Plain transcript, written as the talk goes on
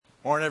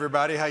Morning,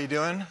 everybody. How you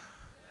doing?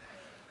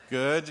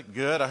 Good,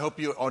 good. I hope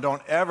you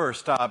don't ever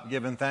stop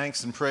giving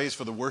thanks and praise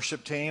for the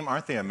worship team.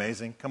 Aren't they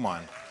amazing? Come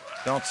on.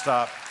 Don't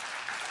stop.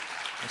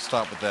 Let's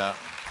stop with that.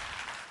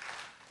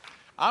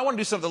 I want to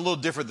do something a little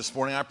different this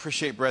morning. I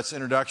appreciate Brett's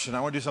introduction.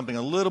 I want to do something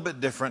a little bit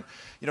different.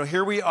 You know,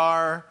 here we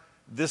are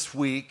this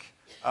week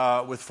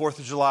with 4th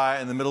of July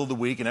in the middle of the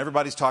week, and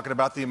everybody's talking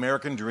about the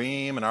American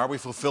dream, and are we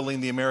fulfilling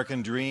the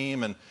American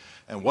dream, and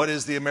what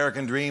is the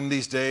American dream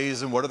these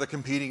days, and what are the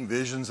competing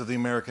visions of the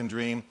American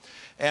dream.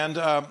 And,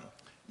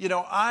 you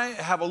know, I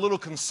have a little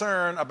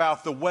concern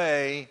about the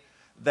way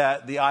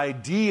that the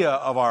idea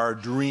of our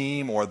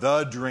dream or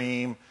the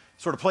dream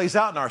sort of plays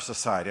out in our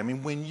society. I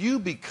mean, when you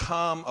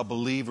become a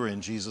believer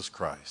in Jesus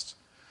Christ,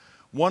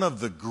 one of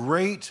the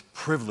great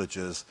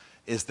privileges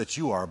is that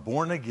you are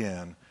born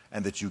again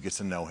and that you get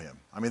to know Him.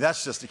 I mean,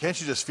 that's just,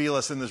 can't you just feel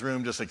us in this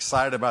room just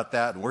excited about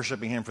that and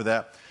worshiping Him for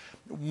that?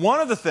 One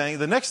of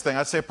the next thing,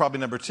 I'd say probably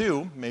number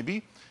 2,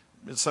 maybe,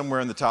 somewhere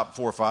in the top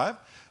 4 or 5,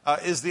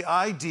 is the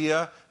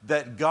idea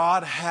that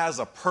God has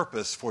a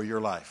purpose for your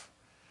life.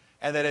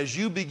 And that as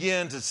you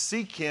begin to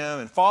seek Him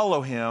and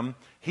follow Him,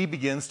 He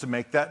begins to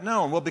make that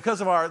known. Well,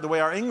 because of the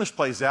way our English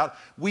plays out,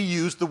 we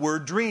use the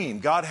word dream.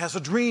 God has a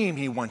dream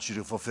He wants you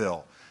to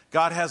fulfill.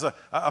 God has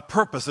a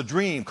purpose, a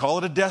dream. Call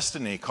it a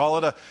destiny.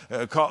 Call it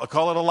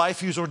a life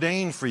He's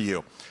ordained for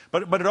you.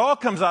 But it all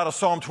comes out of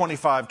Psalm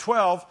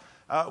 25:12,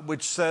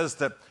 which says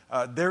that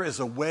there is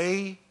a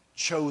way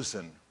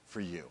chosen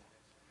for you.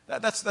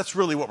 That's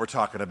really what we're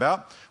talking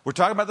about. We're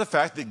talking about the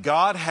fact that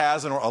God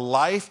has a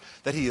life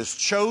that He has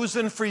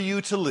chosen for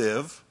you to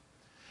live,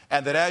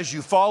 and that as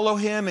you follow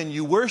Him and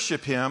you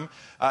worship Him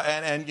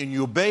and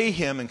you obey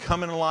Him and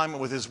come in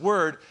alignment with His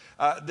Word,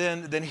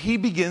 then He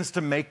begins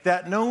to make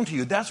that known to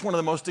you. That's one of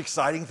the most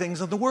exciting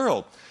things in the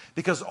world.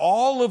 Because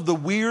all of the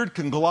weird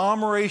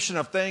conglomeration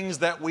of things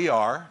that we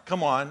are,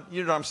 come on,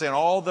 you know what I'm saying,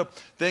 all the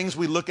things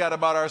we look at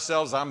about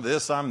ourselves, I'm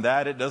this, I'm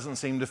that, it doesn't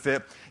seem to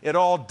fit. It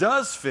all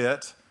does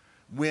fit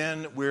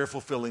when we're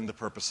fulfilling the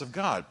purpose of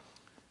God.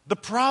 The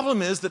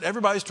problem is that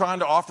everybody's trying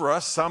to offer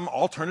us some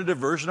alternative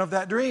version of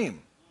that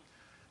dream.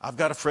 I've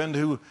got a friend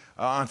who,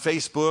 on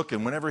Facebook,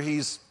 and whenever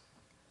he's,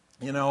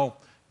 you know,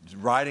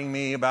 writing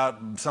me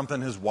about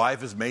something his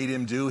wife has made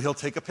him do, he'll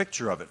take a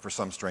picture of it for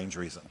some strange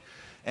reason.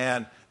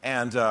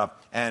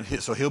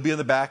 So he'll be in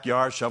the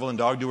backyard shoveling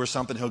dog do or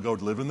something. He'll go,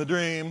 living the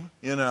dream,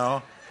 you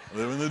know,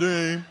 living the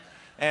dream.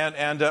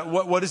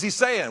 What is he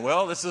saying?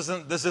 Well, this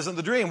isn't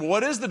the dream. Well,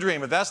 what is the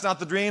dream? If that's not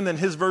the dream, then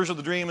his version of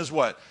the dream is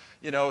what?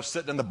 You know,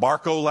 sitting in the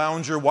Barco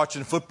lounger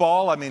watching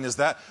football. I mean,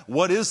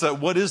 what is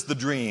the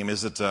dream?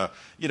 Is it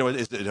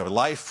is it a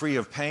life free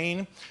of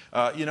pain?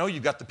 You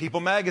got the People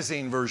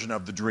magazine version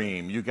of the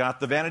dream. You got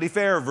the Vanity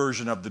Fair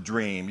version of the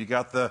dream. You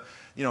got the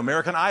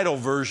American Idol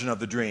version of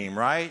the dream,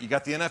 right? You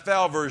got the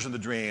NFL version of the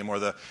dream, or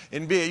the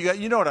NBA.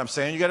 You know what I'm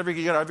saying? You got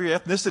every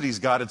ethnicity's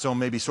got its own,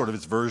 maybe sort of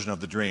its version of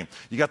the dream.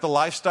 You got the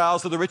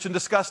lifestyles of the rich and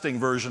disgusting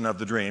version of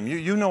the dream.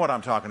 You know what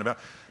I'm talking about.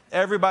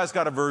 Everybody's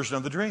got a version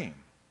of the dream.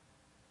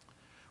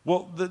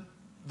 Well,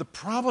 the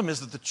problem is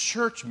that the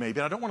church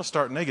maybe, and I don't want to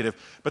start negative,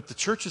 but the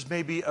church is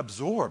maybe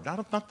absorbed. I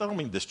don't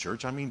mean this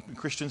church, I mean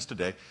Christians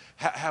today,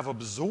 have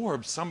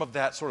absorbed some of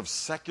that sort of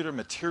secular,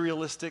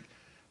 materialistic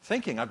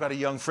thinking. I've got a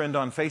young friend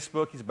on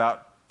Facebook. He's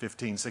about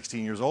 15,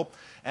 16 years old.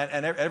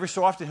 And every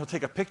so often he'll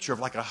take a picture of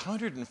like a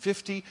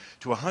 $150,000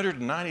 to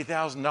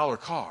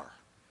 $190,000 car.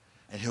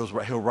 And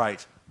he'll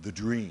write, the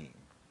dream.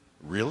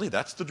 Really?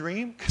 That's the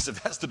dream? Because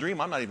if that's the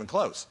dream, I'm not even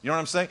close. You know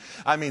what I'm saying?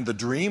 I mean, the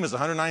dream is a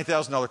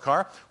 $190,000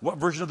 car. What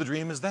version of the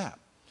dream is that?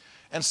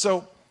 And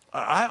so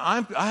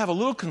I have a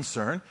little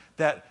concern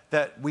that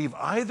we've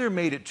either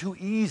made it too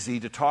easy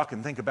to talk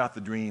and think about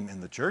the dream in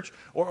the church,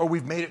 or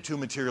we've made it too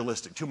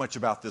materialistic, too much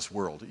about this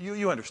world.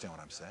 You understand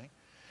what I'm saying?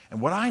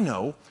 And what I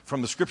know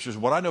from the Scriptures,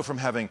 what I know from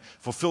having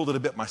fulfilled it a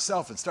bit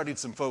myself and studied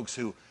some folks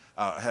who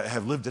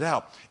have lived it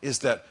out, is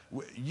that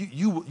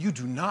you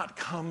do not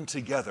come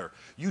together.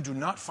 You do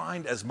not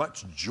find as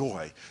much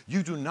joy.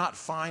 You do not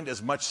find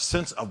as much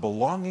sense of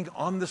belonging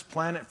on this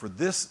planet for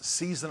this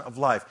season of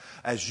life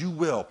as you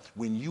will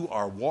when you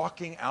are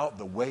walking out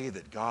the way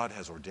that God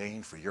has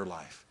ordained for your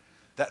life.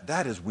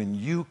 That is when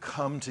you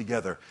come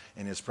together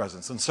in His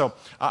presence. And so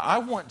I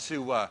want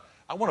to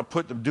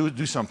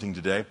do something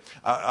today.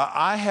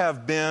 I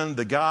have been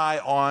the guy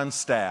on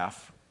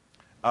staff,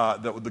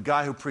 the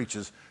guy who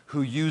preaches,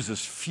 who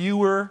uses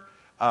fewer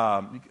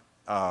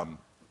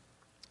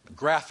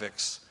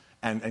graphics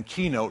and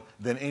keynote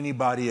than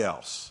anybody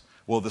else.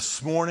 Well,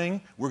 this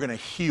morning, we're going to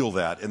heal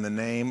that in the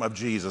name of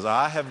Jesus.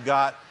 I have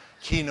got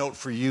keynote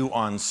for you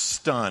on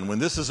stun. When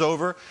this is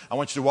over, I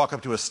want you to walk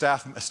up to a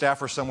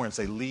staffer somewhere and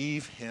say,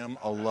 leave him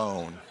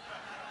alone.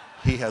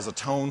 He has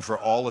atoned for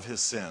all of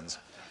his sins.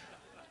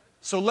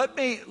 So let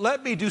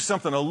me do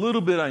something a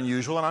little bit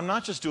unusual, and I'm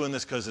not just doing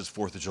this because it's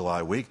 4th of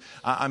July week.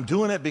 I'm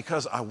doing it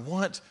because I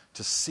want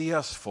to see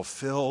us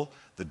fulfill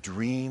the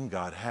dream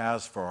God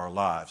has for our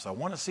lives. I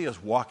want to see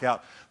us walk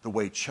out the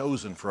way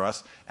chosen for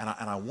us, and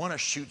I want to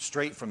shoot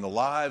straight from the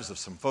lives of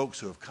some folks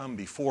who have come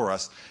before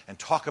us and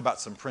talk about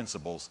some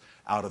principles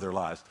out of their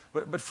lives.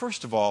 But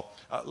first of all,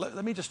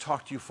 let me just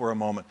talk to you for a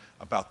moment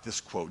about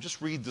this quote.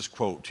 Just read this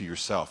quote to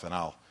yourself, and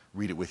I'll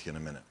read it with you in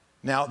a minute.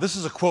 Now, this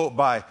is a quote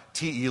by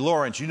T.E.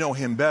 Lawrence. You know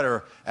him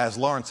better as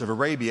Lawrence of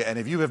Arabia, and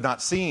if you have not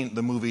seen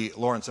the movie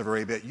Lawrence of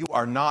Arabia, you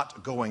are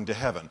not going to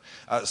heaven.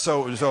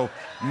 So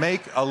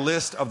make a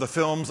list of the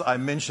films I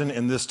mention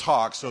in this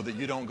talk so that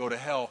you don't go to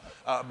hell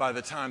by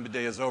the time the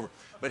day is over.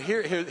 But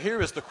here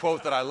is the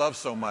quote that I love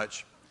so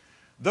much.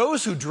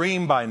 Those who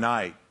dream by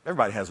night,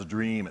 everybody has a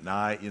dream at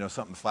night,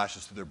 something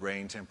flashes through their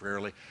brain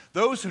temporarily.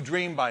 Those who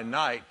dream by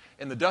night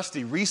in the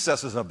dusty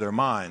recesses of their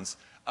minds,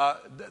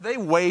 they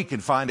wake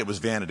and find it was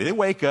vanity. They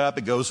wake up,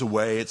 it goes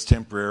away, it's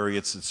temporary,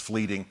 it's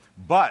fleeting.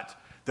 But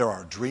there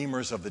are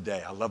dreamers of the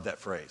day. I love that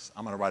phrase.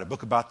 I'm going to write a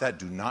book about that.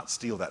 Do not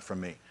steal that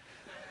from me.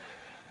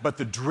 But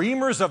the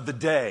dreamers of the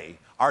day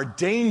are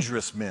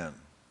dangerous men.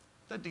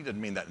 That doesn't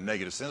mean that in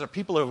negative sense. They're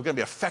people who are going to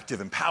be effective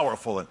and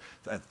powerful and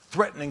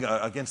threatening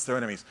against their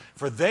enemies.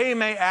 For they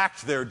may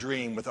act their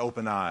dream with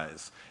open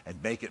eyes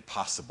and make it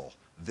possible.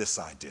 This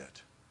I did.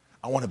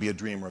 I want to be a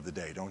dreamer of the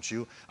day, don't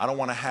you? I don't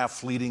want to have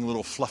fleeting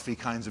little fluffy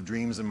kinds of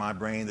dreams in my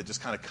brain that just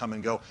kind of come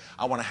and go.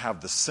 I want to have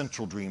the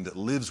central dream that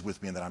lives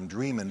with me and that I'm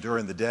dreaming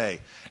during the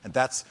day. And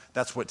that's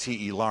what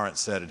T.E.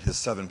 Lawrence said in his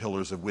 7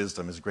 Pillars of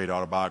Wisdom, his great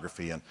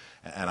autobiography. And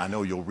I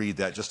know you'll read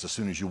that just as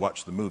soon as you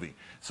watch the movie.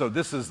 So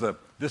this is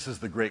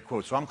the great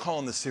quote. So I'm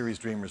calling this series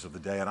Dreamers of the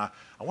Day. And I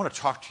want to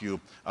talk to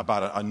you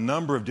about a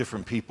number of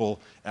different people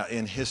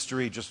in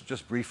history,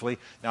 just briefly.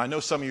 Now, I know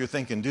some of you are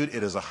thinking, dude,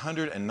 it is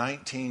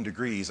 119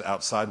 degrees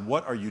outside.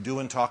 What are you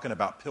doing talking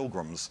about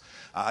pilgrims?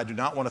 I do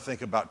not want to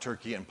think about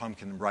turkey and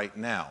pumpkin right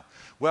now.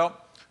 Well,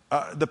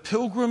 the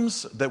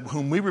pilgrims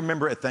whom we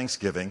remember at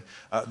Thanksgiving,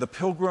 the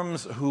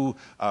pilgrims who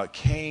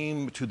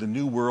came to the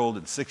New World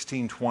in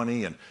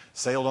 1620 and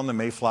sailed on the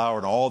Mayflower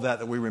and all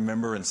that we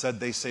remember and said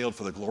they sailed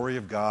for the glory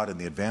of God and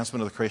the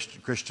advancement of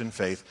the Christian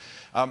faith,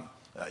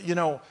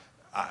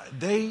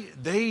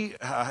 they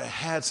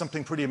had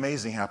something pretty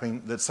amazing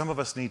happening that some of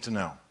us need to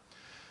know.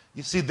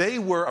 You see, they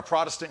were a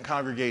Protestant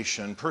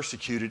congregation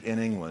persecuted in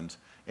England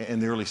in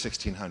the early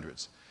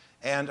 1600s.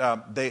 And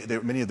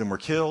many of them were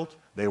killed,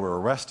 they were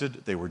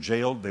arrested, they were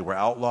jailed, they were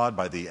outlawed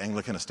by the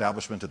Anglican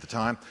establishment at the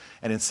time.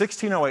 And in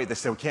 1608, they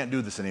said, we can't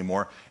do this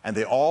anymore. And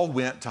they all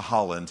went to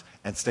Holland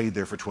and stayed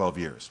there for 12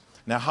 years.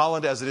 Now,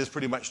 Holland, as it is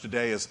pretty much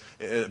today, is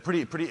a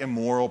pretty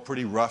immoral,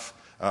 pretty rough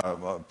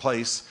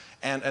place.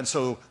 And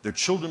so their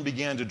children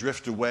began to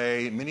drift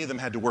away. Many of them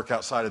had to work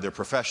outside of their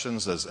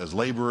professions as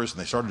laborers,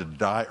 and they started to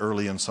die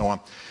early and so on.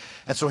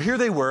 And so here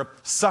they were,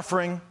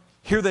 suffering.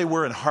 Here they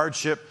were in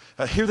hardship.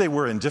 Here they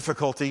were in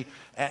difficulty.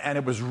 And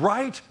it was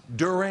right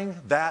during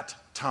that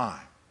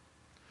time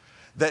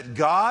that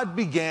God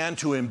began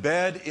to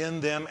embed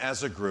in them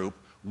as a group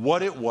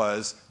what it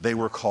was they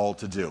were called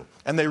to do.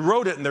 And they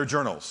wrote it in their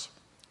journals.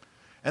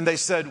 And they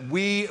said,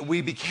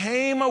 we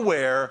became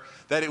aware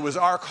that it was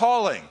our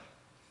calling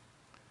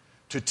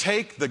to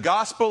take the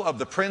gospel of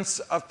the Prince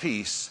of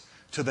Peace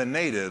to the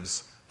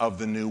natives of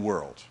the New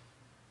World.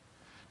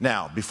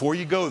 Now, before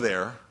you go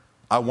there,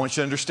 I want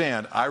you to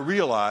understand, I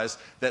realize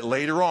that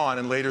later on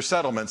in later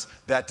settlements,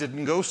 that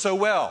didn't go so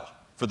well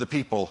for the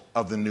people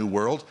of the New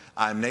World.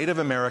 I'm Native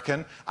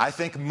American. I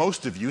think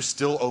most of you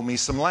still owe me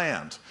some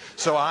land.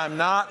 So I'm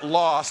not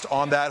lost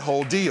on that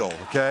whole deal,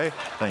 okay?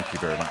 Thank you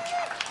very much.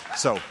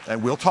 So,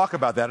 and we'll talk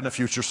about that in a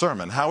future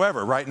sermon.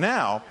 However, right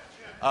now,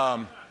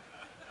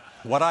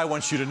 what I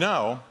want you to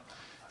know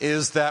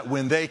is that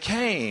when they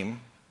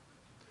came,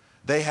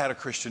 they had a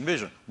Christian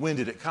vision. When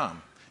did it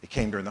come? It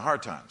came during the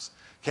hard times.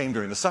 It came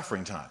during the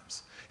suffering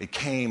times. It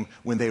came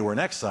when they were in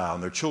exile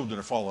and their children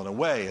are falling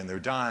away and they're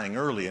dying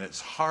early and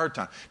it's hard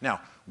time. Now,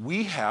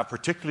 we have,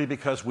 particularly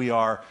because we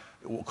are,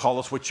 call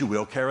us what you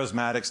will,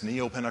 charismatics,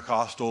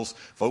 neo-Pentecostals,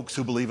 folks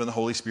who believe in the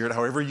Holy Spirit,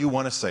 however you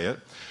want to say it,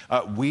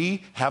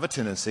 we have a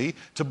tendency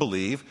to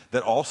believe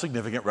that all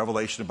significant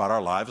revelation about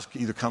our lives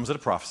either comes at a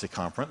prophecy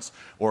conference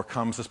or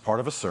comes as part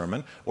of a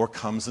sermon or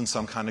comes in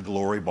some kind of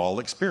glory ball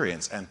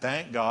experience. And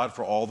thank God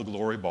for all the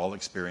glory ball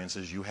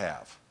experiences you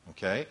have.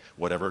 Okay?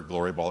 Whatever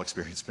glory ball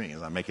experience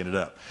means. I'm making it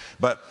up.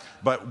 But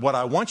what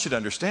I want you to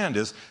understand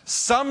is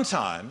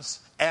sometimes,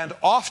 and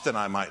often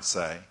I might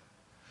say,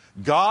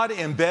 God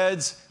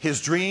embeds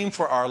His dream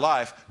for our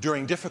life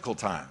during difficult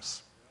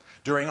times,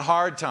 during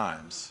hard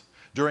times,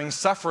 during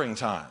suffering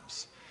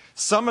times.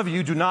 Some of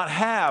you do not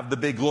have the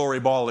big glory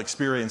ball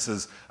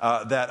experiences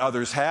that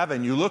others have,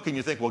 and you look and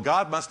you think, well,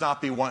 God must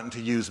not be wanting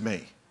to use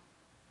me.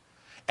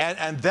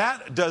 And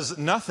that does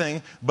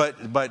nothing but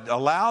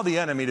allow the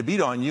enemy to beat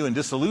on you and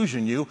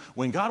disillusion you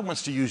when God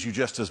wants to use you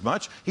just as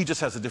much. He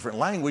just has a different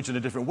language and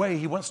a different way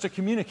He wants to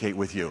communicate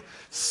with you.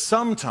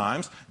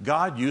 Sometimes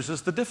God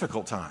uses the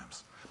difficult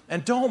times.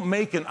 And don't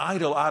make an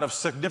idol out of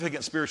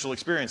significant spiritual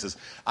experiences.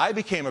 I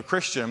became a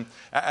Christian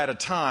at a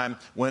time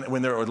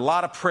when there were a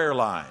lot of prayer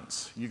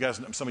lines. You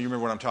guys, some of you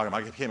remember what I'm talking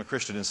about. I became a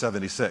Christian in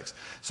 76.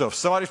 So if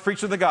somebody's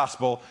preaching the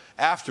gospel,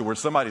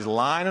 afterwards somebody's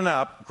lining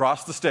up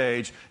across the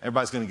stage,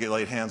 everybody's going to get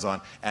laid hands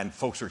on, and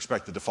folks are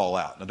expected to fall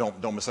out. Now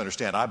don't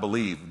misunderstand. I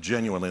believe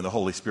genuinely in the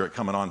Holy Spirit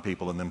coming on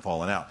people and them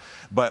falling out.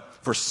 But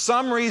for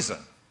some reason,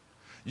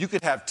 you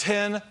could have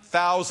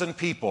 10,000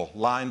 people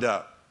lined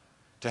up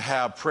to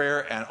have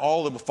prayer, and all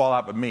of them will fall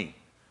out but me.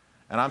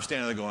 And I'm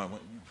standing there going,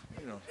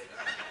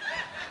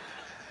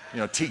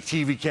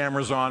 TV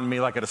cameras on me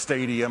like at a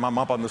stadium. I'm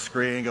up on the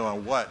screen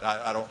going, what?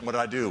 What did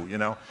I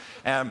do,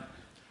 And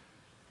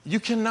you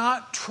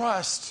cannot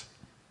trust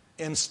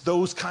in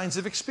those kinds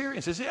of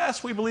experiences.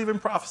 Yes, we believe in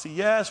prophecy.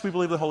 Yes, we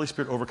believe in the Holy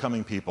Spirit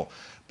overcoming people.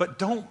 But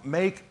don't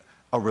make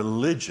a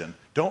religion,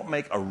 don't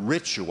make a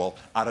ritual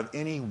out of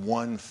any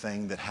one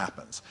thing that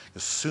happens.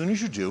 As soon as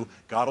you do,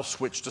 God will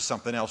switch to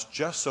something else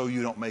just so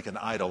you don't make an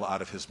idol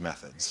out of his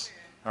methods.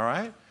 All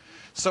right?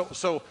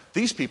 So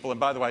these people, and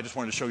by the way, I just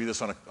wanted to show you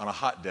this on a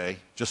hot day,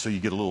 just so you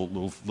get a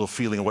little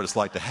feeling of what it's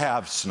like to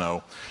have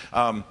snow.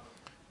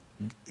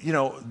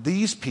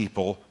 These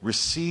people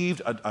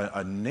received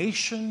a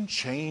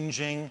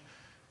nation-changing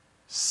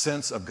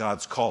sense of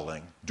God's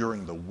calling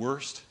during the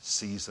worst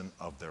season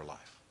of their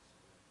life.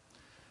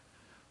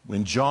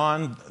 When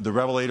John, the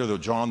Revelator,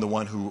 John, the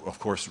one who, of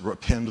course,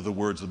 penned the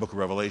words of the book of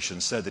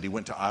Revelation, said that he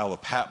went to Isle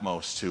of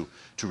Patmos to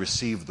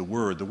receive the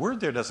word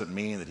there doesn't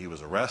mean that he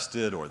was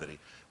arrested or that he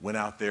went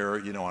out there,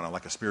 on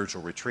like a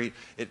spiritual retreat.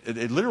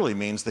 It literally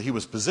means that he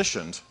was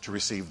positioned to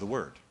receive the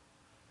word.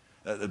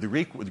 The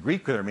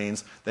Greek there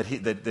means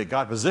that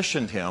God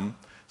positioned him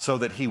so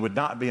that he would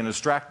not be in a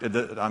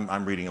distracted,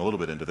 I'm reading a little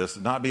bit into this,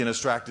 not be in a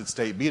distracted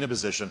state, be in a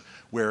position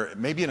where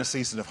maybe in a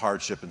season of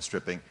hardship and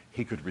stripping,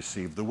 he could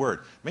receive the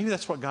word. Maybe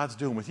that's what God's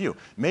doing with you.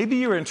 Maybe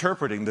you're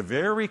interpreting the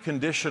very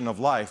condition of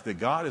life that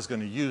God is going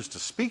to use to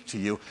speak to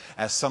you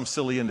as some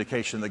silly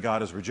indication that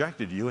God has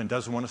rejected you and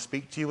doesn't want to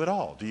speak to you at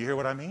all. Do you hear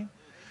what I mean?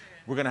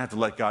 We're going to have to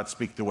let God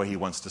speak the way he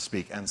wants to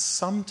speak. And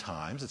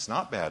sometimes, it's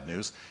not bad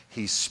news,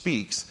 he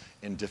speaks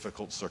in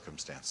difficult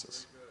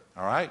circumstances.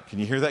 All right? Can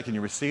you hear that? Can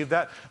you receive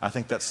that? I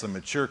think that's some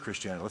mature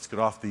Christianity. Let's get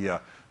off the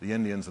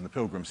Indians and the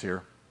Pilgrims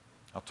here.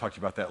 I'll talk to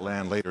you about that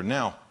land later.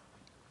 Now,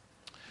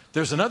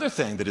 there's another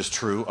thing that is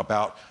true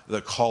about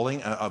the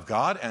calling of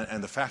God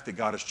and the fact that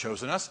God has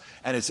chosen us,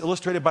 and it's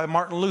illustrated by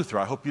Martin Luther.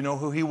 I hope you know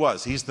who he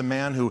was. He's the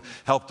man who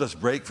helped us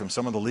break from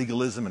some of the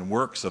legalism and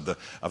works of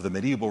the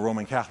medieval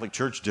Roman Catholic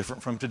Church,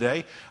 different from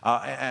today,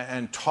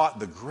 and taught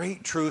the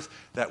great truth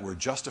that we're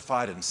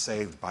justified and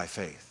saved by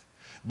faith.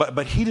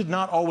 But he did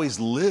not always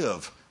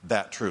live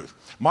that truth.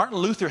 Martin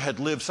Luther had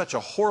lived such a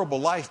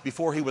horrible life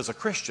before he was a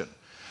Christian.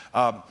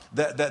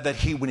 That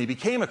when he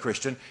became a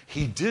Christian,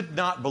 he did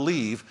not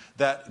believe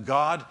that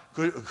God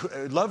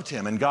loved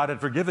him and God had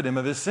forgiven him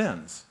of his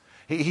sins.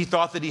 He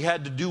thought that he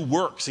had to do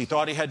works. He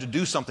thought he had to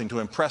do something to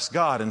impress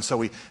God, and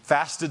so he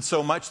fasted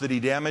so much that he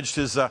damaged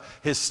his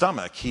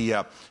stomach. He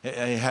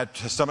had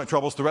stomach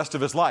troubles the rest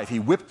of his life. He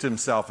whipped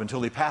himself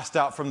until he passed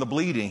out from the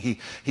bleeding.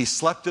 He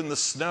slept in the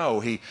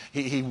snow. He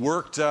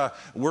worked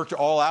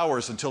all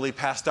hours until he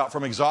passed out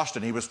from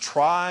exhaustion. He was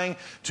trying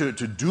to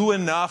do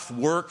enough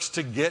works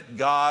to get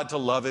God to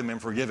love him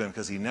and forgive him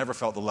because he never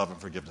felt the love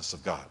and forgiveness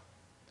of God.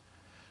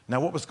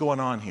 Now, what was going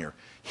on here?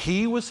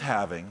 He was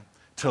having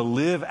to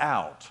live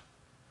out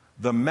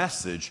the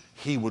message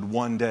he would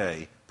one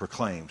day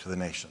proclaim to the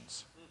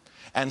nations.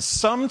 And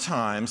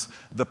sometimes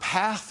the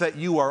path that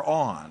you are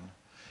on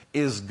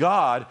is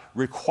God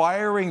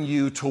requiring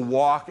you to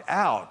walk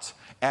out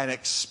and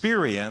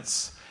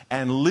experience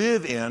and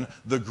live in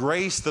the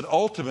grace that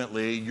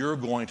ultimately you're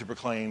going to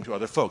proclaim to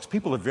other folks.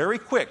 People are very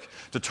quick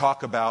to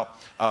talk about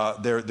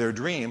their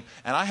dream,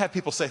 and I have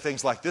people say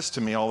things like this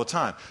to me all the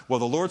time. Well,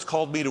 the Lord's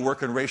called me to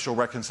work in racial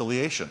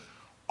reconciliation.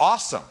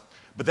 Awesome.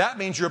 But that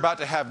means you're about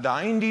to have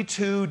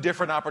 92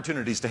 different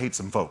opportunities to hate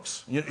some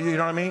folks. You know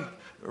what I mean?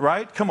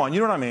 Right? Come on,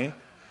 you know what I mean?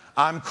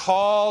 I'm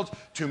called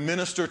to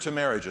minister to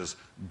marriages.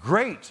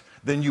 Great.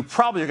 Then you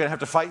probably are going to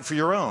have to fight for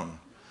your own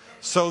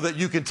so that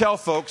you can tell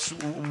folks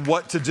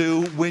what to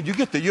do when you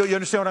get there. You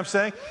understand what I'm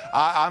saying?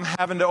 I'm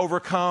having to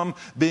overcome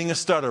being a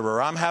stutterer.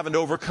 I'm having to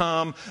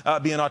overcome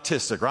being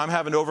autistic. Or I'm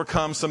having to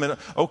overcome some...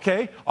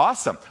 Okay,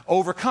 awesome.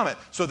 Overcome it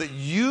so that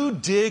you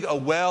dig a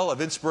well of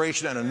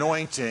inspiration and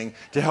anointing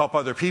to help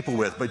other people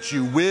with. But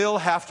you will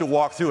have to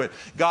walk through it.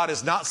 God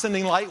is not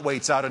sending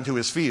lightweights out into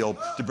his field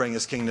to bring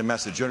his kingdom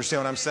message. You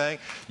understand what I'm saying?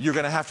 You're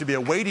going to have to be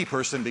a weighty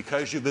person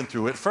because you've been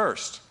through it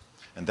first.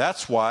 And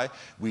that's why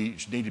we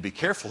need to be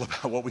careful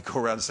about what we go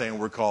around saying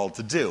we're called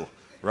to do,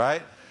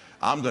 right?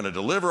 I'm going to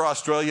deliver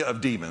Australia of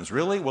demons.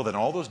 Really? Well, then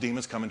all those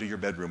demons come into your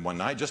bedroom one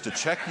night just to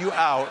check you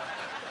out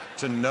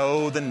to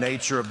know the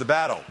nature of the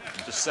battle.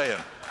 I'm just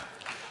saying.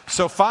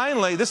 So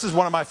finally, this is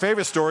one of my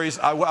favorite stories.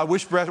 I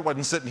wish Brett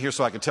wasn't sitting here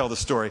so I could tell this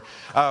story.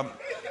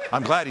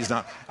 I'm glad he's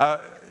not.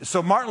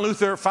 so Martin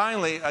Luther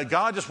finally,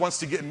 God just wants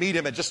to meet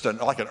him at just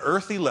like an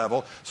earthy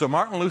level. So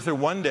Martin Luther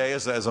one day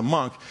as a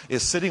monk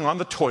is sitting on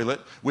the toilet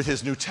with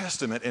his New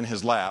Testament in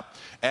his lap.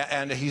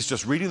 And he's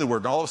just reading the word.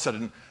 And all of a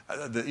sudden,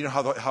 you know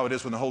how it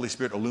is when the Holy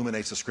Spirit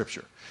illuminates a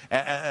scripture.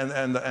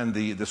 And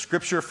the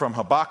scripture from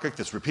Habakkuk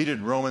that's repeated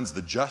in Romans,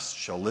 the just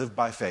shall live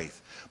by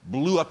faith,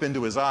 blew up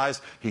into his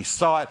eyes. He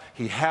saw it.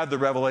 He had the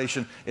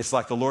revelation. It's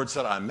like the Lord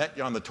said, I met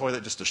you on the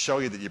toilet just to show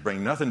you that you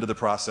bring nothing to the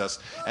process.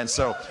 And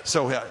so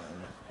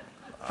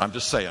I'm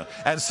just saying.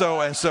 And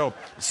so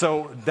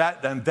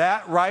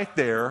that right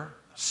there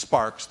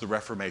sparks the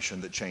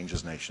Reformation that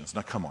changes nations.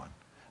 Now, come on.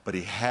 But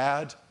he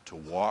had to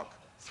walk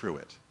through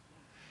it.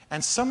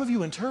 And some of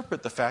you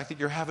interpret the fact that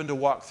you're having to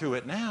walk through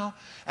it now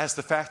as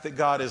the fact that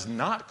God is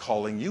not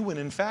calling you, when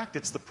in fact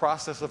it's the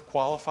process of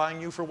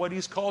qualifying you for what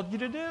he's called you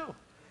to do.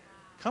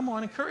 Come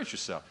on, encourage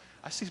yourself.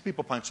 I see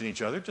people punching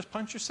each other. Just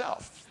punch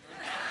yourself.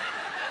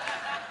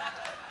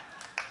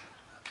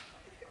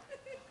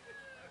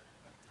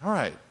 All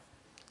right.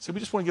 So we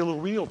just want to get a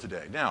little real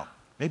today. Now,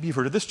 maybe you've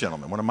heard of this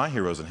gentleman, one of my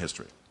heroes in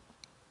history.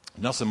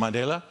 Nelson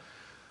Mandela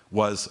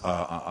was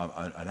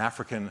an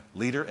African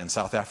leader in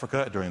South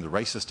Africa during the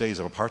racist days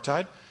of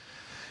apartheid.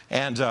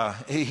 And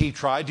he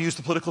tried to use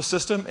the political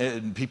system,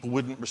 and people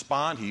wouldn't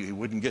respond. He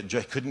couldn't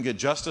get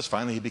justice.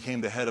 Finally, he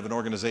became the head of an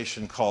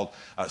organization called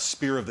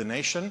Spear of the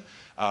Nation,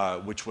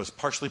 which was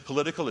partially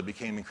political. It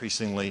became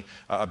increasingly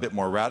a bit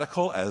more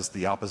radical as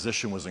the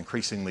opposition was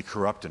increasingly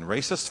corrupt and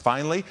racist.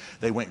 Finally,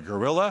 they went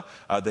guerrilla.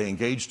 They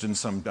engaged in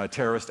some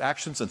terrorist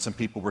actions, and some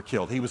people were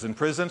killed. He was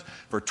imprisoned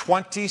for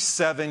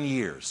 27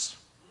 years.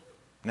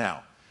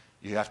 Now,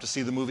 you have to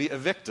see the movie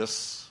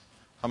Invictus.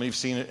 How many have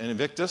seen it in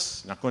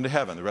Invictus? Not going to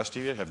heaven. The rest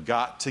of you have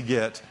got to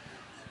get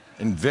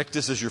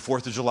Invictus is your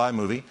 4th of July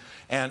movie.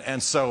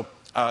 And so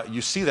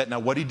you see that. Now,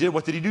 what did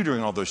he do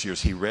during all those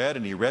years? He read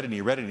and he read and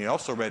he read, and he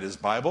also read his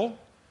Bible.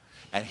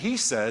 And he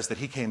says that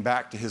he came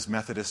back to his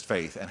Methodist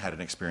faith and had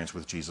an experience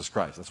with Jesus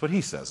Christ. That's what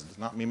he says. It's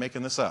not me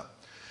making this up.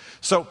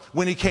 So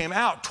when he came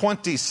out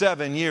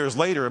 27 years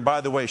later, and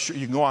by the way,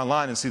 you can go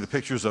online and see the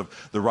pictures of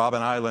the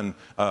Robben Island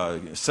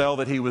cell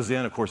that he was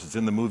in. Of course, it's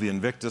in the movie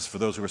Invictus for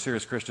those who are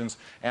serious Christians,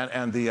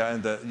 and the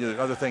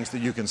other things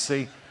that you can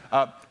see.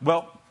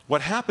 Well,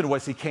 what happened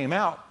was he came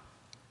out,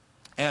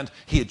 and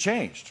he had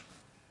changed.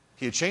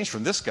 He had changed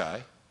from this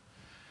guy,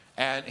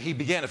 and he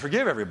began to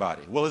forgive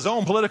everybody. Well, his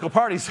own political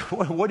party said,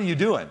 what are you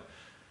doing?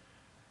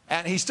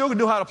 And he still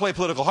knew how to play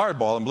political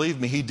hardball, and believe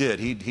me, he did.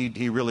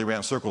 He really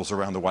ran circles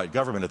around the white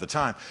government at the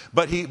time.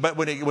 But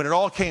when it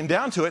all came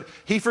down to it,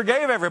 he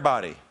forgave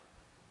everybody.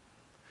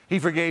 He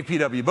forgave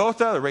P.W.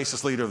 Botha, the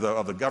racist leader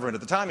of the government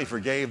at the time. He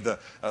forgave the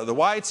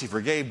whites. He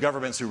forgave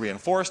governments who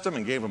reinforced them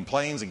and gave them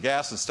planes and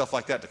gas and stuff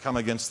like that to come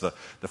against the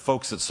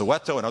folks at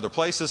Soweto and other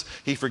places.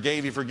 He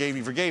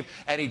forgave.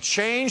 And he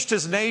changed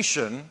his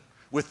nation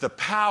with the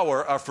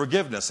power of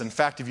forgiveness. In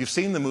fact, if you've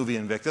seen the movie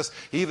Invictus,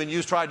 he even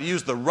tried to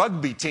use the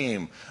rugby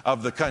team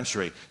of the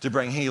country to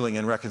bring healing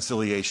and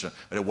reconciliation.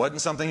 But it wasn't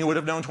something he would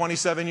have known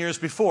 27 years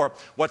before.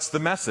 What's the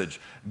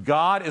message?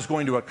 God is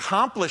going to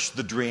accomplish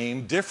the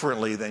dream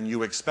differently than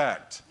you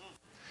expect.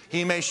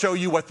 He may show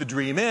you what the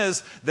dream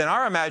is, then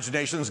our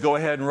imaginations go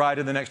ahead and ride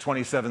in the next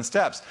 27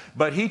 steps.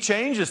 But he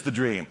changes the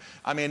dream.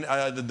 I mean,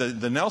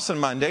 the Nelson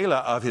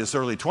Mandela of his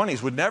early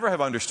 20s would never have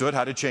understood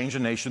how to change a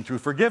nation through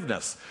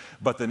forgiveness.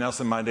 But the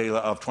Nelson Mandela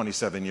of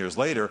 27 years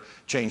later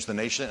changed the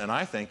nation, and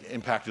I think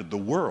impacted the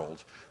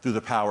world through the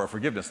power of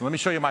forgiveness. And let me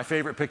show you my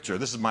favorite picture.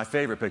 This is my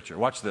favorite picture.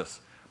 Watch this.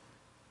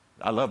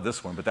 I love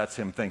this one, but that's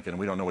him thinking.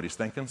 We don't know what he's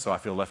thinking, so I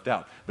feel left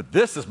out. But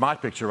this is my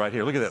picture right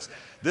here. Look at this.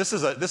 This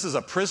is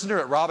a prisoner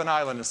at Robben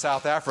Island in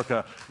South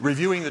Africa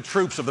reviewing the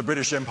troops of the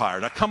British Empire.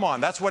 Now, come on.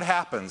 That's what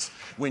happens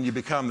when you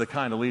become the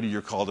kind of leader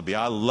you're called to be.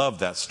 I love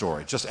that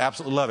story. Just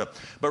absolutely love it.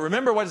 But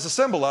remember what it's a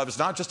symbol of. It's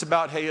not just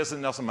about, hey,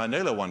 isn't Nelson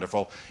Mandela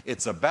wonderful?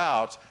 It's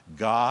about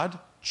God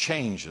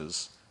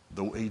changes.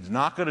 He's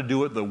not going to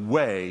do it the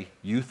way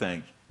you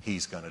think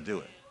he's going to do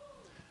it.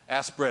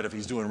 Ask Brett if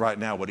he's doing right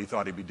now what he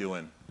thought he'd be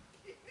doing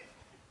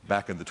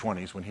back in the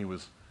 20s when he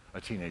was a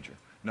teenager.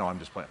 No, I'm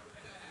just playing.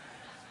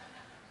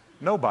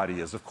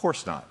 Nobody is, of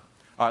course not.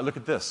 All right, look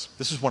at this.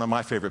 This is one of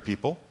my favorite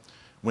people,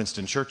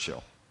 Winston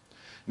Churchill.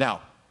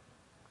 Now,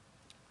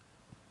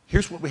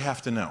 here's what we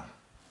have to know.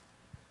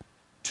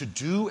 To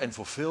do and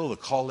fulfill the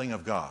calling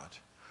of God,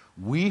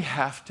 we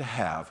have to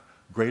have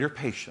greater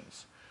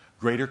patience,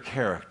 greater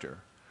character,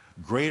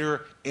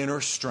 greater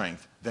inner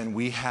strength than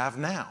we have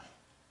now.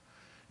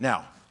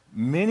 Now,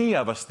 many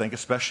of us think,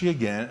 especially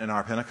again in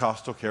our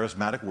Pentecostal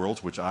charismatic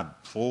worlds, which I'm a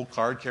full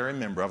card-carrying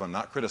member of, I'm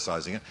not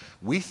criticizing it,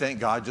 we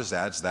think God just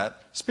adds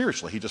that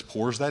spiritually. He just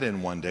pours that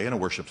in one day in a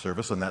worship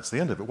service, and that's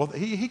the end of it. Well,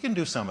 he can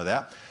do some of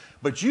that.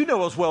 But you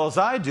know as well as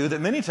I do that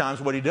many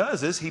times what he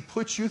does is he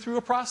puts you through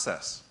a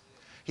process.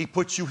 He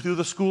puts you through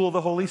the school of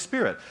the Holy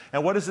Spirit.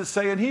 And what does it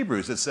say in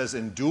Hebrews? It says,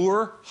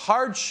 endure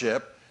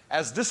hardship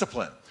as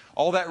discipline.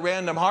 All that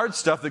random hard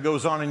stuff that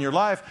goes on in your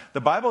life, the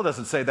Bible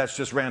doesn't say that's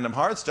just random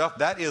hard stuff.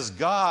 That is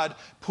God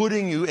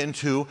putting you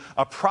into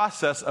a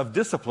process of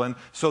discipline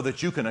so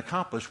that you can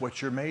accomplish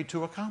what you're made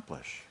to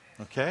accomplish.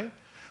 Okay?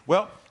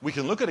 Well, we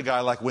can look at a guy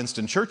like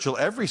Winston Churchill.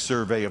 Every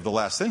survey of the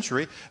last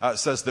century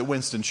says that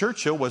Winston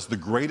Churchill was the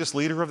greatest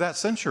leader of that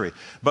century.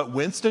 But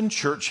Winston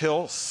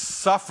Churchill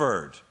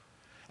suffered.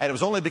 And it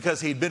was only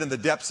because he'd been in the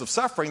depths of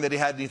suffering that he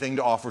had anything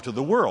to offer to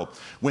the world.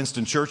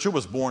 Winston Churchill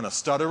was born a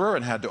stutterer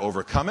and had to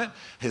overcome it.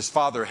 His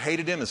father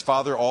hated him. His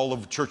father, all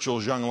of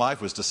Churchill's young life,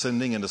 was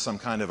descending into some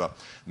kind of a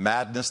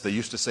madness. They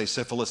used to say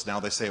syphilis. Now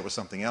they say it was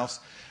something else.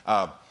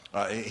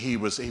 He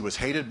was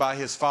hated by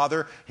his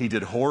father. He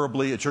did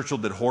horribly. Churchill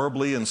did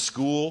horribly in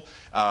school.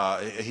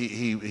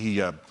 He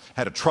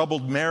had a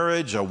troubled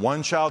marriage.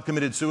 One child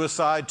committed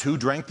suicide. 2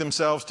 drank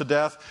themselves to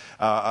death.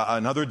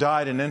 Another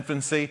died in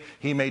infancy.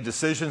 He made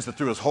decisions that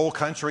threw his whole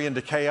country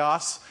into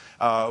chaos.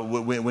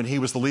 When he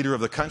was the leader of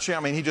the country. I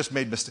mean, he just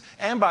made mistakes.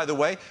 And by the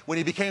way, when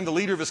he became the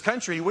leader of his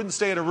country, he wouldn't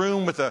stay in a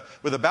room with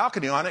a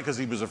balcony on it because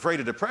he was afraid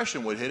a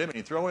depression would hit him and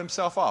he'd throw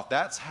himself off.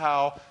 That's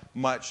how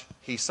much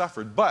he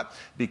suffered. But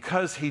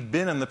because he'd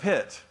been in the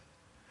pit,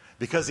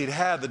 because he'd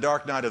had the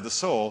dark night of the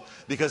soul,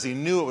 because he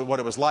knew what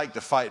it was like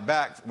to fight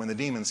back when the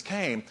demons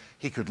came,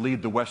 he could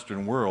lead the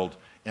Western world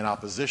in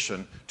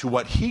opposition to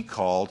what he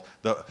called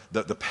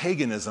the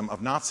paganism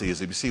of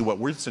Nazism. You see, what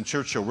Winston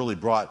Churchill really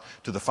brought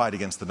to the fight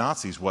against the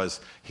Nazis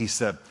was, he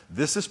said,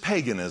 this is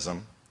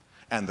paganism,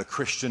 and the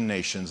Christian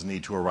nations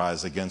need to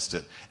arise against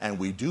it. And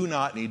we do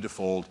not need to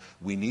fold.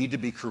 We need to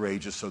be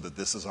courageous so that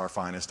this is our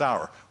finest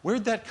hour.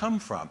 Where'd that come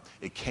from?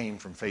 It came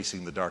from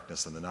facing the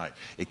darkness in the night.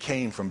 It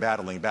came from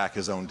battling back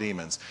his own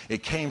demons.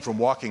 It came from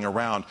walking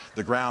around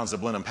the grounds of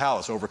Blenheim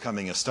Palace,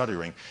 overcoming his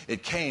stuttering.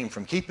 It came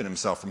from keeping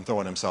himself from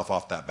throwing himself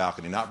off that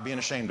balcony, not being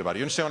ashamed about it.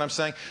 You understand what I'm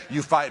saying?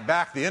 You fight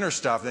back the inner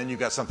stuff, then you've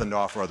got something to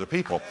offer other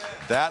people.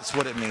 That's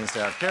what it means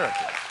to have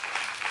character.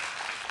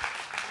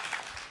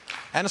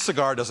 And a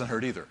cigar doesn't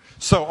hurt either.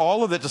 So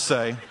all of it to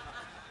say,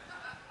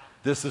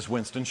 this is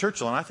Winston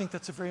Churchill. And I think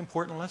that's a very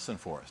important lesson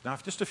for us. Now,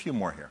 just a few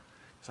more here,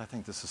 because I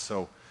think this is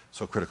so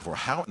critical for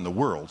how in the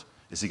world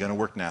is he going to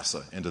work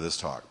NASA into this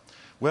talk?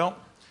 Well,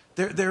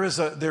 there is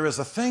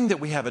a thing that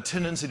we have a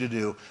tendency to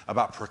do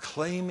about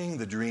proclaiming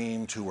the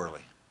dream too early.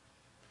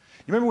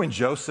 You remember when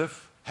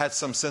Joseph had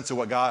some sense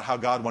of how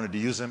God wanted to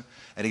use him,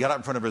 and he got up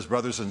in front of his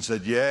brothers and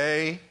said,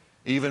 yea,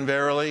 even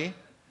verily,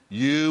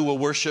 you will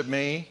worship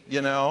me,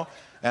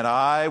 and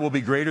I will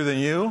be greater than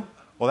you.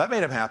 Well, that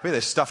made him happy. They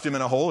stuffed him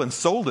in a hole and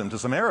sold him to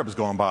some Arabs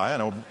going by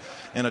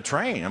in a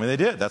train. I mean, they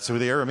did. That's who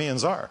the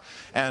Arameans are.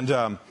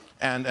 And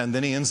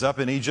then he ends up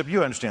in Egypt.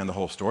 You understand the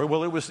whole story.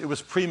 Well, it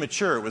was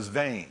premature. It was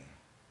vain.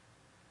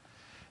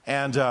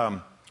 And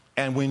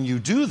when you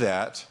do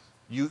that,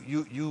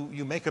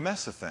 you make a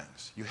mess of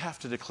things. You have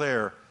to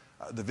declare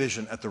the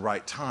vision at the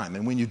right time.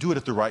 And when you do it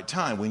at the right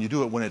time, when you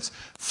do it when it's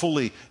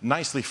fully,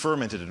 nicely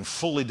fermented and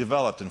fully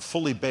developed and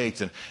fully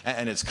baked and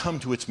it's come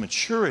to its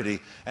maturity,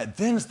 and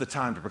then's the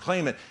time to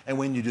proclaim it. And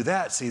when you do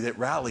that, see, that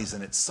rallies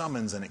and it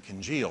summons and it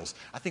congeals.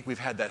 I think we've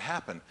had that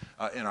happen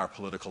in our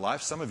political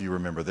life. Some of you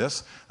remember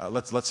this.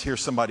 Let's hear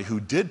somebody who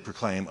did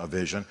proclaim a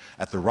vision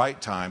at the right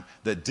time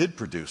that did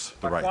produce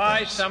the right things.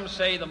 Why some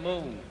say the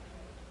moon?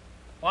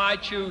 Why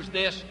choose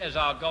this as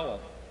our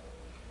goal?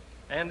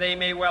 And they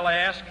may well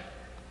ask,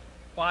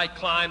 why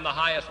climb the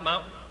highest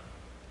mountain?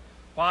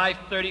 Why,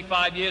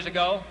 35 years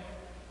ago,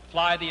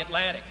 fly the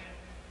Atlantic?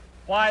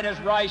 Why does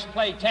Rice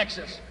play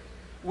Texas?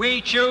 We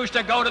choose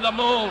to go to the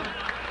moon.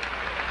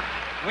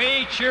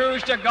 We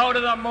choose to go to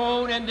the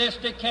moon in this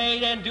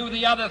decade and do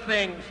the other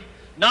things,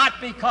 not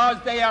because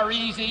they are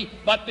easy,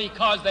 but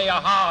because they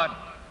are hard.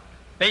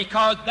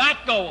 Because that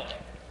goal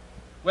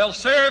will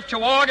serve to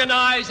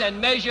organize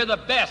and measure the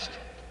best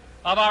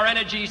of our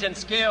energies and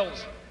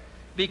skills.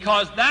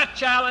 Because that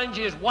challenge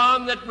is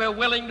one that we're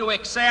willing to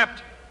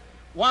accept,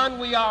 one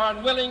we are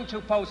unwilling to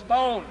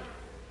postpone,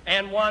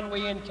 and one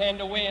we intend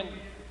to win,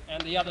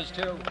 and the others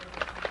too.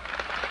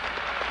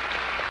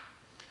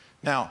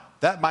 Now,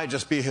 that might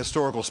just be a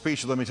historical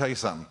speech. Let me tell you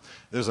something.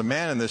 There's a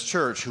man in this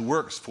church who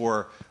works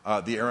for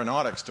the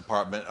aeronautics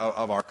department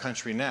of our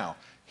country now.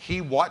 He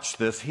watched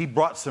this. He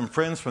brought some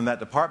friends from that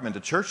department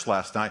to church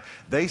last night.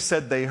 They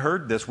said they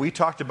heard this. We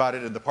talked about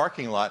it in the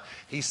parking lot.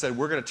 He said,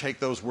 we're going to take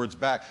those words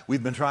back.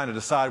 We've been trying to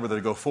decide whether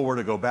to go forward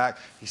or go back.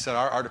 He said,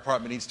 our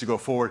department needs to go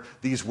forward.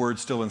 These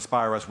words still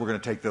inspire us. We're going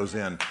to take those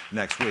in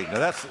next week. Now,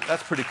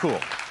 that's pretty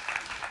cool.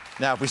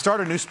 Now, if we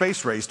start a new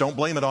space race, don't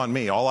blame it on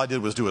me. All I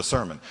did was do a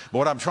sermon. But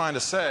what I'm trying to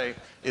say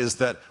is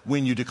that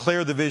when you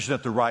declare the vision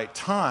at the right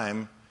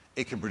time,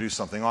 it can produce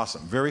something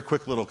awesome. Very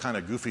quick little kind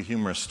of goofy,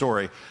 humorous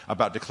story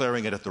about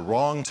declaring it at the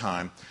wrong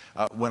time.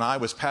 When I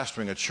was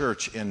pastoring a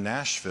church in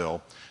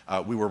Nashville,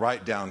 we were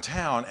right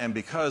downtown, and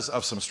because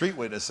of some street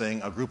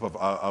witnessing a group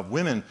of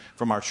women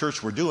from our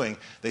church were doing,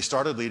 they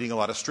started leading a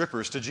lot of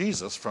strippers to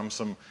Jesus from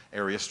some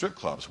area strip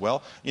clubs.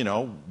 Well, it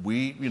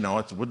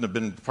wouldn't have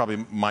been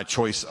probably my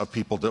choice of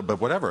people, but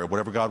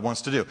whatever God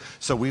wants to do.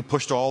 So we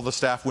pushed all the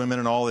staff women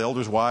and all the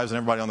elders' wives and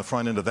everybody on the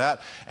front end of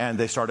that, and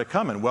they started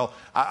coming. Well,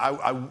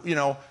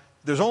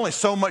 there's only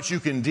so much you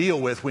can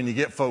deal with when you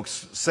get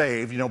folks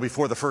saved,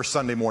 before the first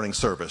Sunday morning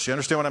service. You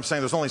understand what I'm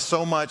saying? There's only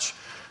so much,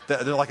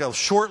 there's like a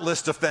short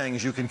list of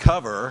things you can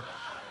cover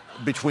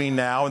between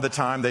now and the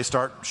time they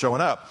start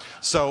showing up.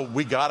 So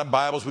we got them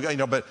Bibles,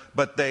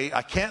 but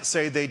I can't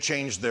say they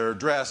changed their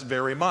dress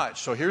very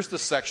much. So here's the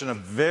section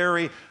of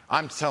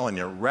I'm telling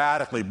you,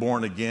 radically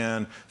born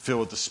again,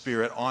 filled with the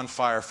Spirit, on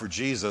fire for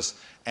Jesus.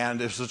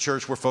 And it's a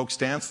church where folks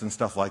danced and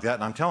stuff like that.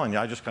 And I'm telling you,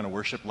 I just kind of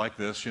worshiped like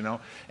this,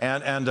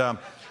 And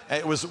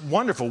it was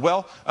wonderful.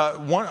 Well,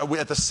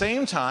 at the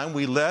same time,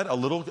 we led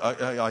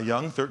a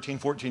young 13,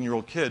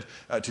 14-year-old kid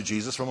to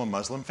Jesus from a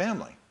Muslim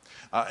family.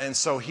 And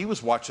so he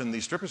was watching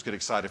these strippers get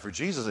excited for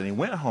Jesus, and he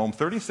went home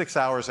 36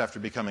 hours after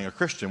becoming a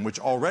Christian, which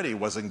already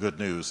wasn't good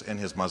news in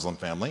his Muslim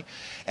family,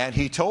 and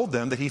he told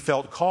them that he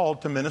felt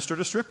called to minister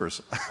to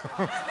strippers.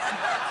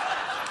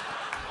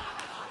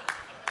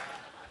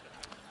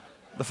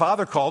 The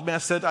father called me. I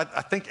said, I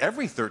think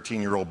every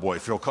 13-year-old boy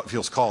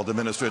feels called to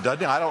minister,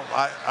 doesn't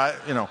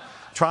he?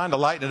 Trying to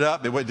lighten it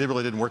up, it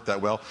really didn't work that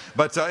well.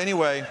 But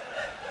anyway...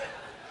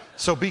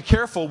 So be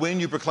careful when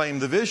you proclaim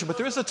the vision, but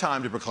there is a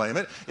time to proclaim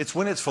it. It's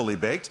when it's fully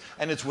baked,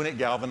 and it's when it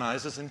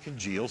galvanizes and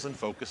congeals and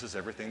focuses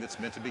everything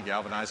that's meant to be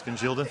galvanized,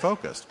 congealed, and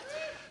focused.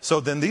 So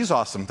then these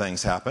awesome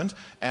things happened,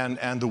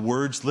 and the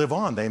words live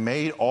on. They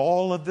made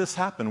all of this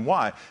happen.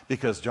 Why?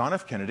 Because John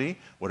F. Kennedy,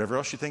 whatever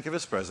else you think of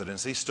his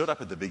presidency, stood up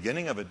at the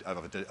beginning of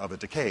a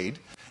decade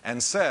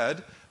and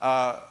said,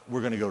 we're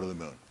going to go to the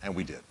moon. And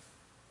we did.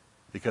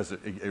 Because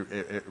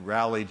it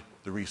rallied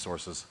the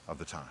resources of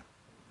the time.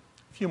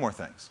 A few more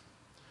things.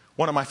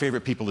 One of my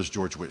favorite people is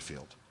George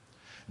Whitefield.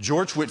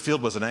 George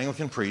Whitefield was an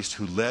Anglican priest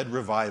who led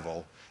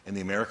revival in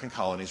the American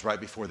colonies right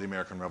before the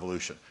American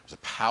Revolution. It was a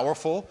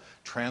powerful,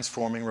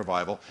 transforming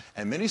revival,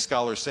 and many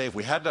scholars say if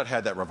we had not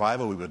had that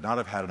revival, we would not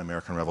have had an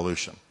American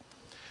Revolution.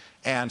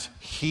 And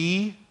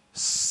he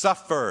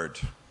suffered.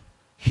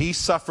 He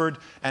suffered,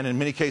 and in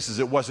many cases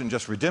it wasn't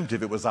just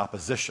redemptive, it was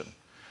opposition.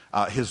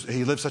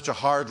 He lived such a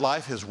hard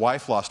life. His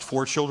wife lost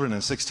 4 children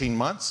in 16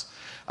 months.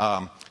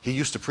 He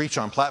used to preach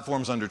on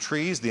platforms under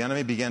trees. The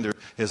enemy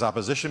his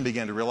opposition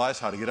began to realize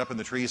how to get up in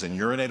the trees and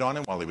urinate on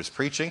him while he was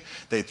preaching.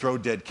 They'd throw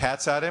dead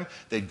cats at him.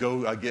 They'd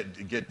go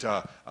get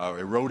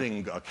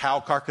eroding cow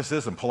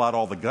carcasses and pull out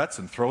all the guts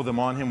and throw them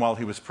on him while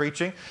he was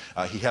preaching.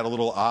 He had a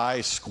little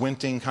eye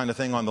squinting kind of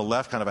thing on the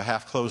left, kind of a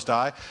half-closed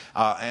eye.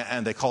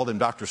 And they called him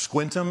Dr.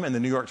 Squintum in the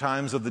New York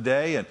Times of the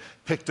day and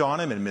picked on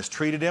him and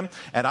mistreated him.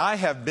 And I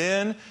have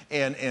been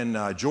in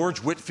George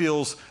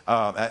Whitefield's,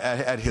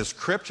 at his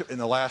crypt in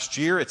the last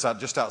year. It's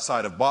just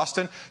outside of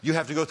Boston. You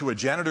have to go through a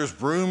janitor's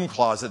broom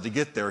closet to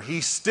get there.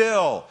 He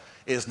still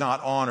is not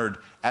honored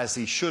as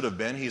he should have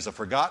been. He's a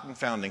forgotten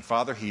founding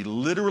father. He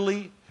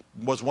literally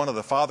was one of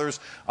the fathers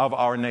of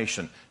our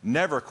nation.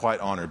 Never quite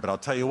honored, but I'll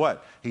tell you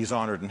what, he's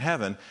honored in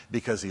heaven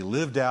because he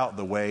lived out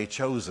the way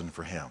chosen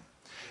for him.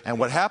 And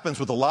what happens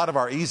with a lot of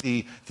our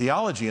easy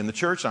theology in the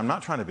church, I'm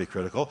not trying to be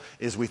critical,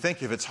 is we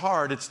think if it's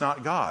hard, it's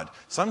not God.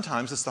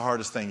 Sometimes it's the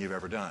hardest thing you've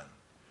ever done.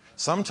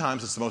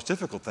 Sometimes it's the most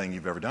difficult thing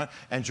you've ever done.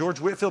 And George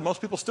Whitefield,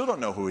 most people still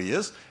don't know who he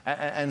is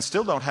and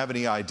still don't have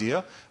any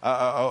idea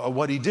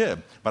what he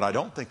did. But I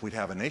don't think we'd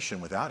have a nation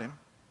without him.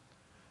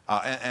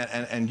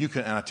 And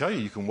I tell you,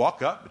 you can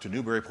walk up to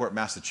Newburyport,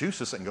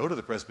 Massachusetts, and go to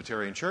the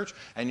Presbyterian Church,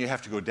 and you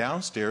have to go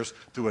downstairs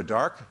through a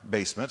dark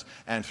basement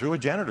and through a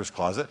janitor's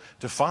closet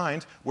to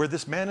find where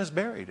this man is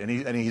buried. And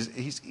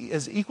he's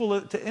as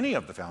equal to any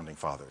of the founding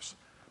fathers.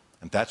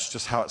 And that's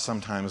just how it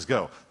sometimes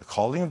goes. The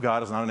calling of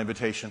God is not an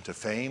invitation to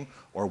fame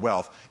or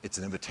wealth. It's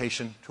an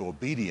invitation to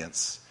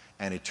obedience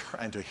and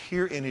to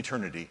hear in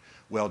eternity,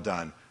 well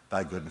done,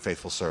 thy good and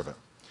faithful servant.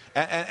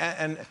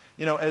 And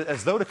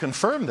as though to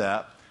confirm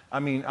that,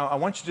 I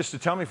want you just to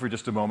tell me for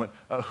just a moment,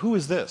 who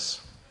is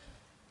this?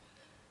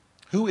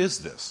 Who is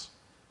this?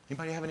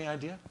 Anybody have any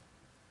idea?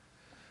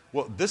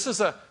 Well, this is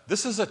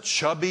a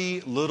chubby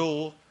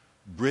little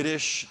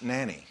British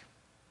nanny.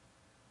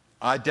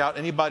 I doubt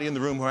anybody in the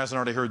room who hasn't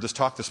already heard this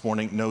talk this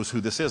morning knows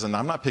who this is, and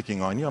I'm not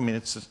picking on you.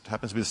 It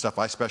happens to be the stuff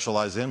I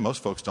specialize in.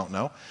 Most folks don't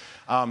know.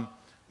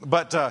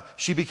 But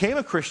she became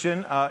a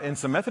Christian in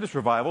some Methodist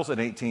revivals in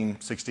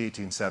 1860,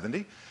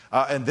 1870.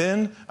 And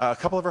then a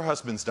couple of her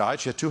husbands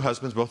died. She had 2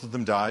 husbands. Both of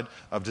them died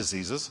of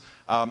diseases.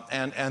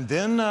 And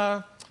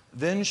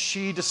then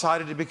she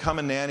decided to become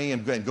a nanny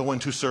and go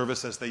into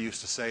service, as they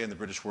used to say in the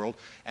British world.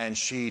 And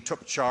she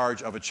took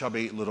charge of a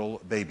chubby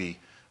little baby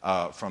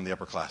from the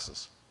upper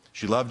classes.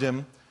 She loved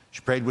him.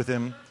 She prayed with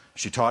him.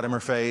 She taught him her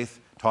faith,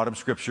 taught him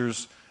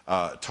scriptures,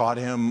 taught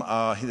him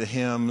the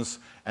hymns,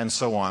 and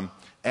so on.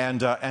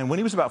 And when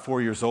he was about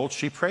 4 years old,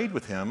 she prayed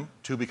with him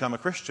to become a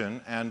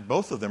Christian, and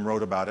both of them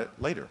wrote about it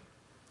later.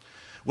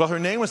 Well, her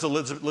name was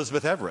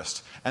Elizabeth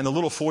Everest, and the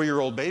little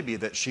 4-year-old baby or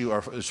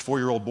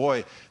 4-year-old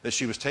boy that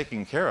she was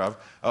taking care of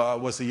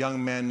was a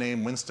young man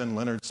named Winston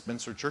Leonard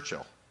Spencer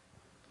Churchill.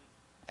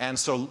 And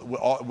so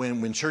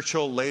when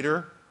Churchill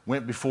later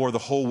went before the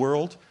whole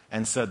world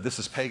and said, this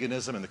is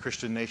paganism and the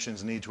Christian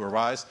nations need to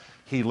arise,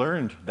 he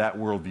learned that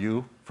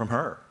worldview from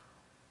her.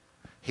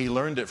 He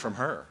learned it from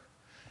her.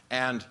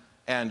 And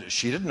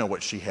she didn't know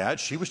what she had.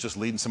 She was just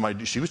leading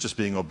she was just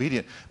being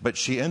obedient. But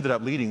she ended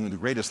up leading the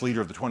greatest leader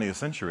of the 20th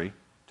century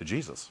to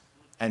Jesus.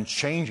 and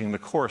changing the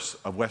course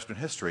of Western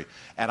history.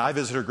 And I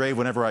visit her grave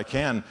whenever I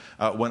can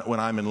when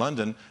I'm in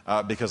London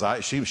because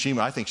I think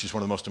she's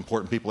one of the most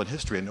important people in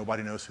history, and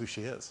nobody knows who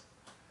she is.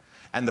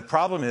 And the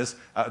problem is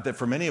that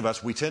for many of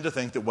us, we tend to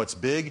think that what's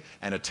big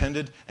and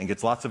attended and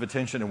gets lots of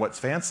attention and what's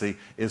fancy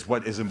is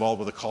what is involved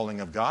with the calling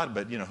of God.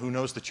 But, who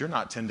knows that you're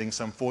not tending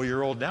some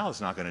 4-year-old now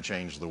that's not going to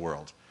change the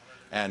world.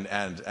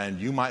 And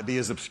you might be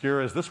as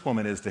obscure as this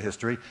woman is to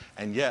history,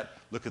 and yet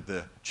look at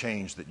the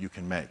change that you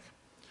can make.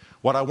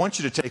 What I want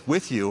you to take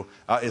with you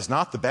is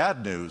not the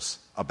bad news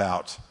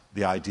about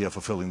the idea of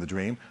fulfilling the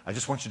dream. I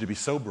just want you to be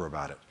sober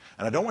about it.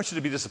 And I don't want you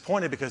to be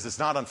disappointed because it's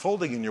not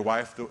unfolding in your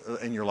life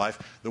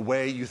the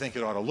way you think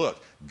it ought to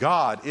look.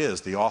 God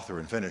is the author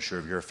and finisher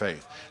of your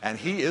faith. And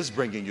He is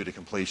bringing you to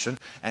completion,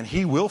 and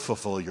He will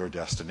fulfill your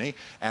destiny.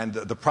 And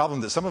the problem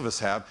that some of us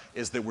have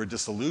is that we're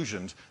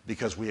disillusioned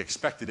because we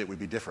expected it would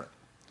be different.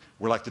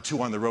 We're like the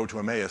two on the road to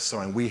Emmaus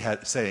saying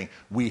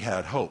we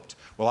had hoped.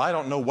 Well, I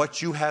don't know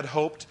what you had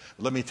hoped.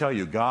 But let me tell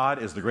you,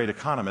 God is the great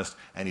economist,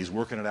 and He's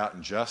working it out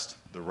in just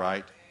the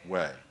right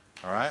way.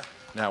 All right?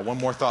 Now, one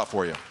more thought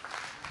for you.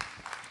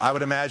 I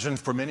would imagine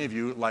for many of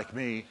you, like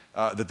me,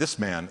 that this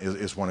man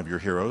is one of your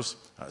heroes.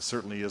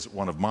 Certainly is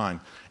one of mine.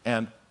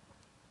 And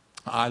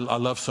I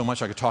love so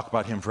much I could talk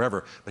about him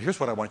forever. But here's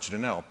what I want you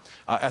to know.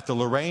 At the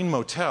Lorraine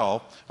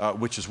Motel,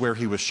 which is where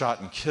he was shot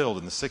and killed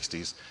in the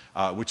 60s,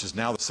 which is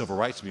now the Civil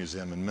Rights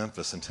Museum in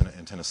Memphis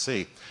in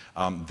Tennessee,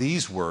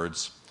 these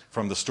words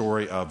from the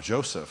story of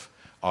Joseph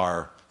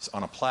are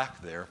on a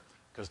plaque there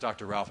because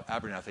Dr. Ralph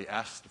Abernathy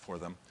asked for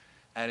them.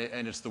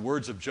 And it's the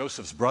words of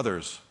Joseph's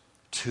brothers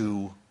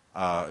to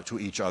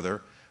each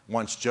other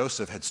once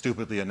Joseph had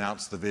stupidly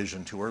announced the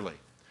vision too early.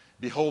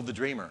 Behold the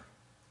dreamer.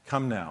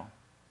 Come now,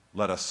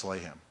 let us slay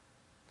him.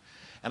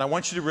 And I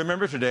want you to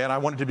remember today, and I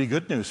want it to be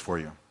good news for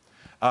you,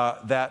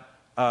 that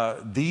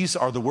these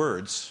are the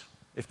words,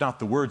 if not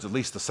the words, at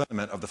least the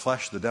sentiment of the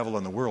flesh, the devil,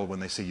 and the world when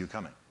they see you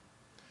coming.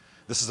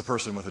 This is a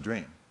person with a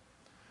dream.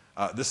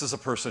 This is a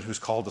person who's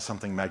called to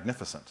something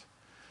magnificent.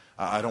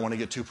 I don't want to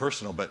get too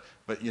personal, but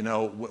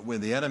when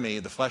the enemy,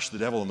 the flesh, the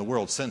devil, and the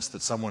world sense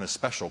that someone is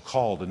special,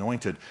 called,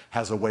 anointed,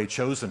 has a way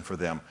chosen for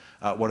them,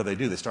 what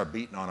do? They start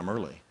beating on them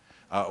early.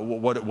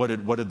 What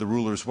did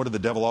the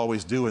devil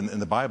always do in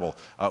the Bible?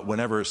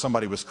 Whenever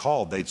somebody was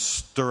called, they'd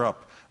stir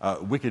up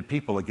wicked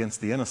people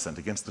against the innocent,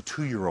 against the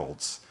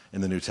 2-year-olds in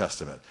the New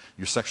Testament.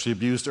 You're sexually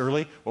abused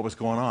early? What was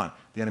going on?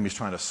 The enemy's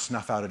trying to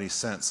snuff out any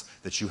sense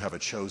that you have a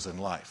chosen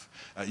life.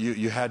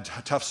 You had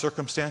tough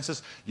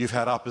circumstances. You've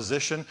had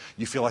opposition.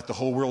 You feel like the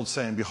whole world's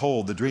saying,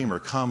 behold, the dreamer,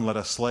 come, let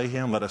us slay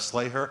him, let us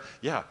slay her.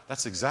 Yeah,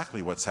 that's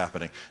exactly what's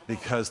happening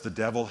because the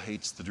devil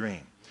hates the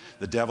dream.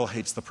 The devil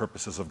hates the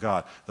purposes of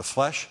God. The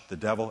flesh, the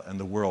devil,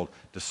 and the world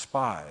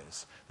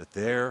despise that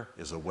there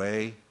is a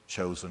way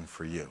chosen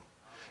for you.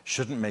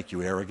 Shouldn't make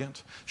you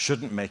arrogant,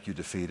 shouldn't make you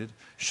defeated,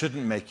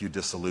 shouldn't make you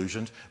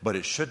disillusioned, but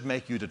it should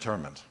make you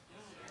determined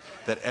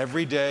that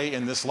every day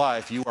in this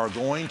life you are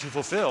going to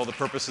fulfill the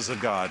purposes of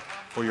God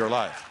for your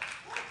life.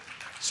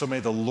 So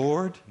may the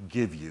Lord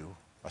give you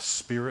a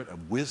spirit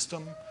of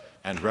wisdom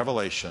and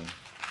revelation,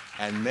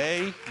 and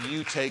may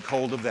you take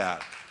hold of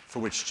that for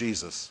which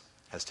Jesus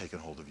has taken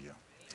hold of you.